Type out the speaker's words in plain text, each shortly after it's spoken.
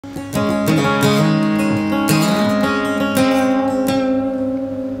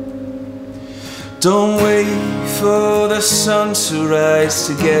Don't wait for the sun to rise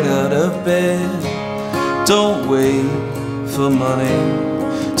to get out of bed. Don't wait for money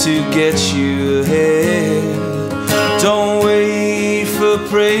to get you ahead. Don't wait for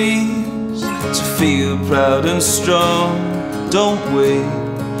praise to feel proud and strong. Don't wait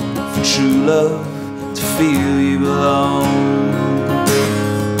for true love to feel you belong.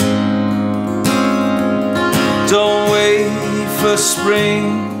 Don't wait for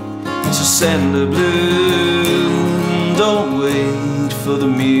spring to send a bloom. Don't wait for the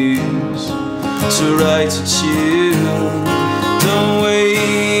muse to write a tune. Don't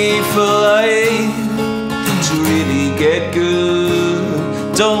wait for life to really get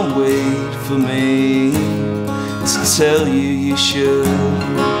good. Don't wait for me to tell you you should.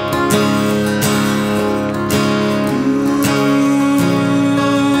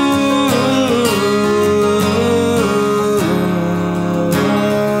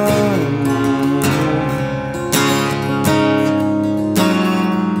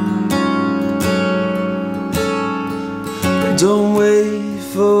 Don't wait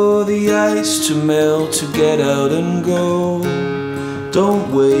for the ice to melt to get out and go.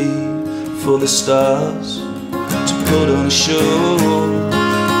 Don't wait for the stars to put on a show.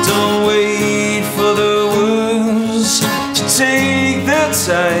 Don't wait for the wounds to take their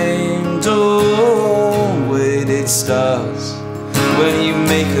time. Don't wait, it starts